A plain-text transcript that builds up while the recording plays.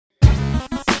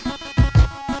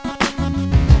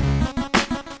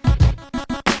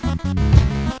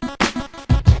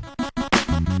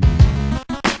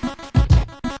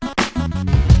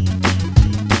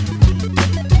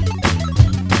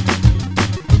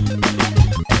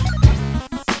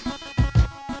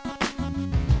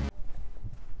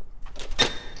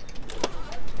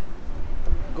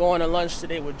Going to lunch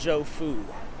today with JoeFu.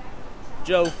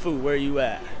 JoeFu, where you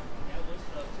at?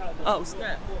 Oh,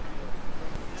 snap.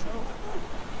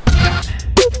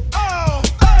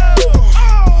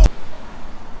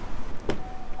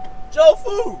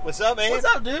 JoeFu! What's up, man? What's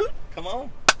up, dude? Come on.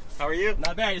 How are you?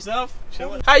 Not bad, yourself?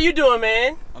 Chilling. How you doing,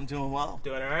 man? I'm doing well.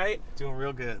 Doing all right? Doing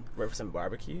real good. Ready for some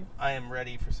barbecue? I am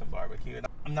ready for some barbecue.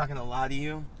 I'm not gonna lie to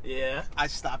you. Yeah. I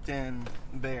stopped in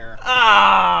there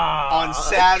on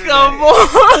Saturday. Come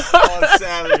on. On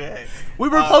Saturday. We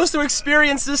were supposed to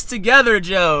experience this together,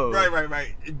 Joe.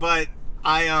 Right. But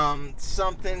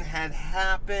something had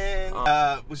happened.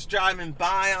 Was driving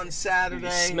by on Saturday.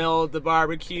 You smelled the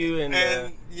barbecue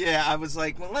and yeah, I was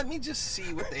like, well, let me just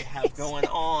see what they have going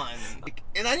on.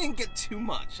 And I didn't get too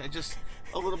much. I just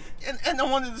a little, and I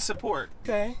wanted to support.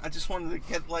 Okay. I just wanted to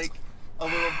get like a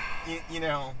little, you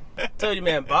know. I told you,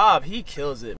 man, Bob, he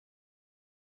kills it.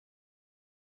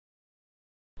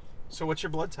 So what's your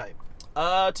blood type?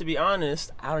 To be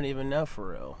honest, I don't even know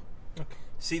for real. Okay.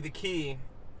 See, the key,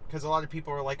 because a lot of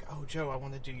people are like, oh, Joe, I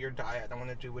want to do your diet. I want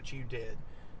to do what you did.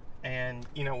 And,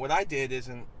 you know, what I did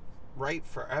isn't right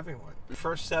for everyone. The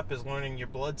first step is learning your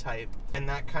blood type, and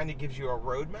that kind of gives you a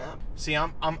roadmap. See,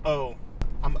 I'm O.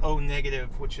 I'm O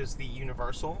negative, which is the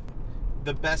universal.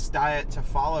 The best diet to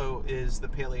follow is the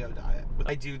paleo diet.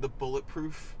 I do the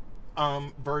bulletproof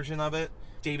version of it.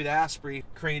 David Asprey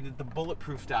created the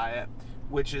bulletproof diet,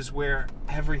 which is where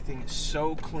everything is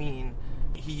so clean.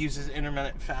 He uses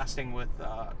intermittent fasting with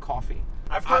coffee.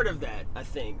 I've heard of that, I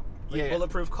think. Like yeah.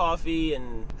 Bulletproof coffee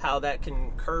and how that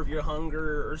can curb your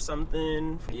hunger or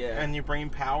something. Yeah. And your brain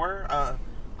power.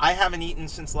 I haven't eaten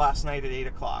since last night at 8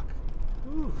 o'clock.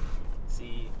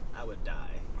 See, I would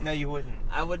die. No, you wouldn't.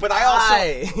 I would but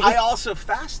die. I also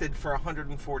fasted for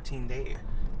 114 days.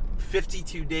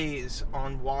 52 days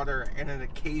on water and an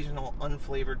occasional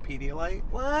unflavored Pedialyte.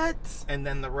 What? And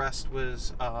then the rest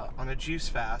was on a juice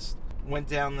fast. Went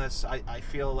down this, I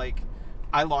feel like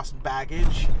I lost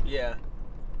baggage. Yeah.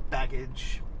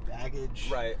 Baggage.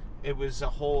 Right. It was a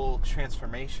whole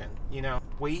transformation. You know,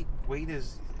 weight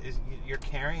is you're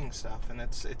carrying stuff, and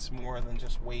it's more than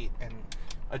just weight and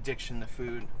addiction to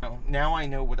food. Now I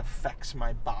know what affects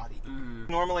my body.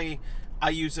 Normally,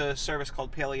 I use a service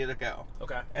called Paleo to Go.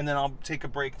 Okay. And then I'll take a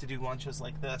break to do lunches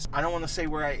like this. I don't want to say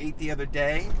where I ate the other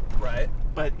day. Right.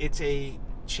 But it's a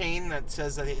chain that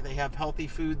says that they have healthy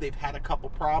food. They've had a couple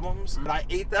problems. But I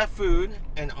ate that food,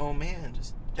 and oh man,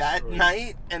 just that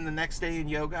night and the next day in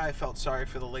yoga, I felt sorry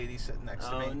for the lady sitting next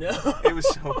to me. Oh no. It was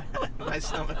so bad. My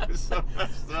stomach was so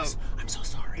messed up. I'm so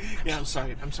sorry. Yeah, I'm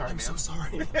sorry. I'm sorry, I'm man. so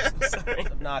sorry. I'm so sorry.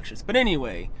 Obnoxious. But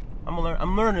anyway, I'm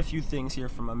learning a few things here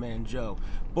from my man Joe.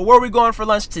 But where are we going for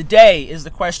lunch today is the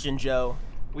question, Joe.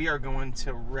 We are going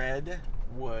to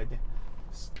Redwood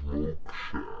Smoke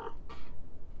Shack.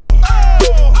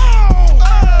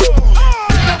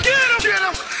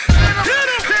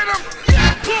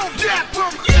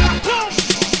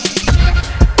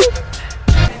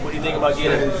 What do you think about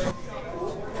getting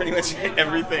pretty much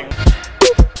everything?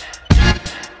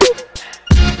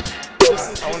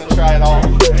 I want to try it all.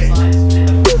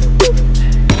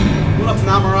 What up,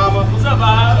 Nomarama? What's up,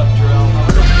 Bob? What's up, Drill?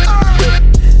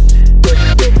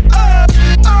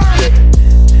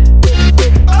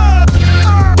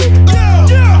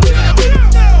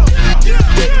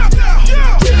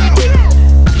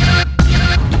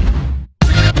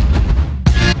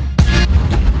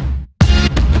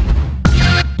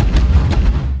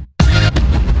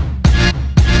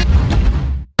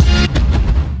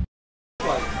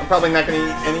 Probably not going to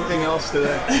eat anything else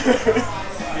today.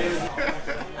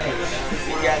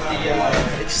 We got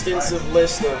the extensive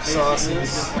list of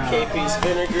sauces: KP's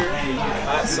vinegar,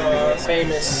 hot sauce,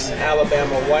 famous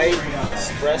Alabama white,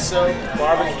 espresso,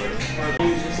 barbecue,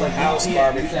 house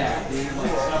barbecue.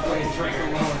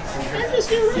 I'm just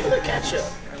getting rid of the ketchup.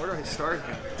 Where do I start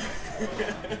here?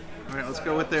 All right, let's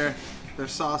go with their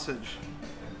sausage.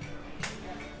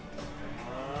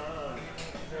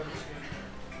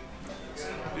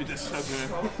 Dude, this is so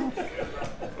good.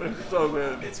 It's so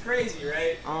good. It's crazy,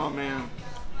 right? Oh man.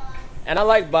 And I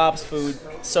like Bob's food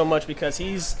so much because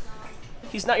he's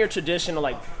not your traditional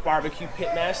like barbecue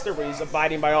pitmaster where he's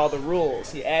abiding by all the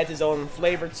rules. He adds his own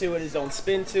flavor to it, his own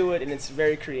spin to it, and it's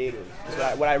very creative.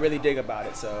 That's what I really dig about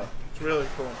it. So it's really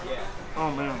cool. Yeah. Oh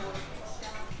man.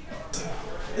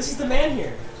 This is the man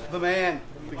here. The man,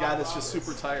 the guy that's just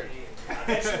super tired.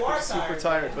 You are super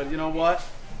tired, but you know what?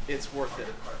 It's worth it.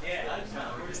 Yeah,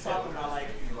 we're just talking about like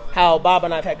how Bob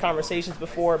and I have had conversations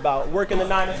before about working the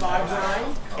 9-to-5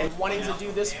 grind and wanting to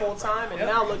do this full time, and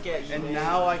now look at you. And man.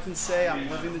 now I can say I'm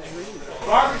living the dream.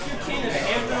 Barbecue King of the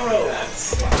Hampton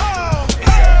Roads.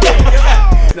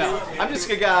 No, I'm just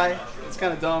a guy. It's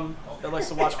kind of dumb that likes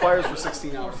to watch fires for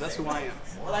 16 hours. That's who I am.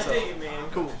 Well, I dig it, man.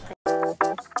 Cool.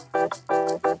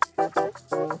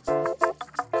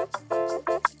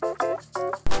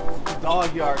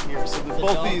 Dog yard here. So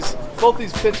both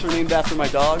these pits are named after my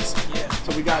dogs. Yeah.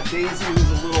 So we got Daisy,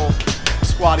 who's a little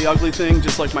squatty, ugly thing,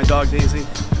 just like my dog Daisy.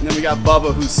 And then we got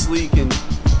Bubba, who's sleek and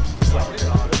just like my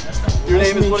dog. Your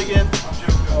name is what again?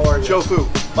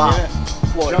 JoeFu. Bob. Yeah.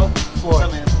 Floyd. Joe?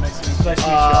 Floyd. Nice to meet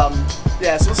you.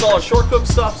 Yeah, so this is all our short cooked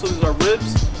stuff. So these are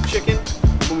ribs, chicken.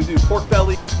 When we do pork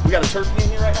belly, we got a turkey in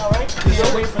here right now, right?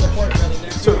 Yeah, wait for the pork belly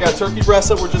next. So we got turkey breast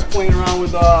that we're just playing around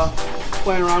with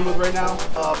right now.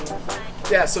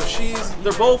 Yeah, so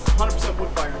they're both 100% wood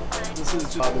fired. This is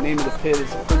just the name of the pit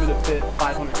is a primitive pit,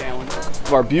 500 gallon.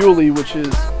 Of our Bewley, which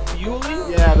is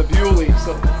Bewley? Yeah, the Bewley.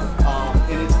 So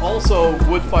and it's also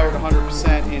wood fired 100%,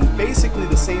 and basically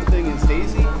the same thing as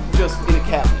Daisy, just in a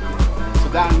cabinet.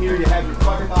 So down here you have your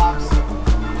firebox,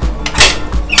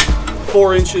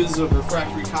 4 inches of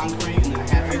refractory concrete, and then a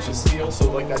 ½ inch of steel. So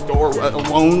like that door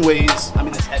alone weighs, I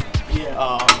mean, it's heavy.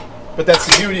 Yeah. But that's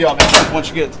the beauty of it. Once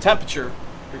you get it to temperature,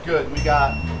 you're good. We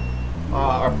got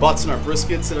our butts and our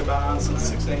briskets that have been on since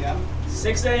 6 a.m.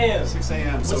 6 a.m. 6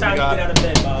 a.m. What time do you get out of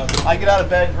bed, Bob? I get out of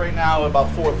bed right now at about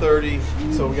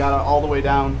 4:30, so we got it all the way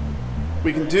down.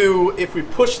 We can do, if we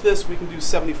push this, we can do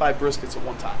 75 briskets at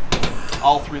one time,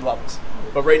 all 3 levels.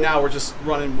 But right now we're just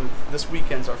running with, this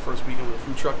weekend's our first weekend with a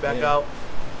food truck back out.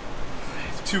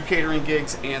 2 catering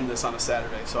gigs and this on a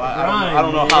Saturday, so I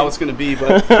don't know how it's going to be,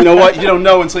 but you know what? You don't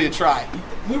know until you try.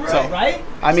 We were So, right?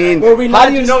 I mean, Were we how not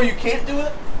do you just- know you can't do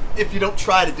it if you don't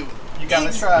try to do it? You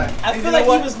gotta try. I And feel you know like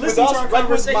what? he was With listening to us, our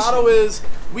Redwood's conversation. motto is,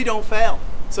 we don't fail.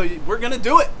 So we're gonna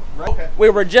do it. Right? Okay. We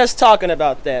were just talking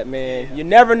about that, man. You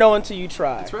never know until you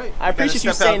try. That's right. I appreciate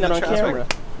you step out saying in that the on traffic. camera.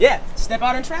 Yeah, step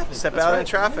out in traffic. Step That's out right. in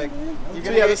traffic. You're So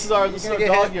gonna yeah, get- this is our you're gonna get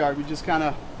dog hit. yard. We just kind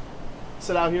of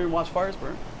sit out here and watch fires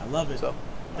burn. I love it. So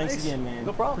Thanks nice. again, man.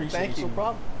 No problem. Appreciate Thanks. you. No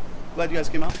problem. Glad you guys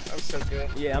came out. That was so good.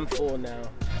 Yeah, I'm full now.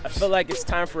 I feel like it's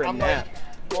time for a I'm nap.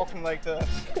 like walking like this.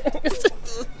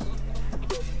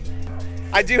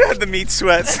 I do have the meat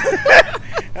sweats.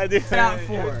 I do. What out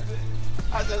for?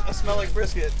 I smell like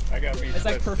brisket. I got meat It's sweats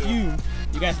like perfume.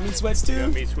 You guys meat sweats too. I too?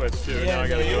 got meat sweats too. Yeah, Now I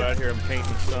gotta man. go out here and paint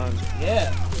in the sun.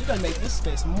 Yeah. You're gonna make this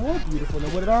space more beautiful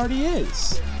than what it already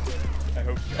is. I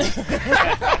hope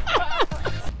so.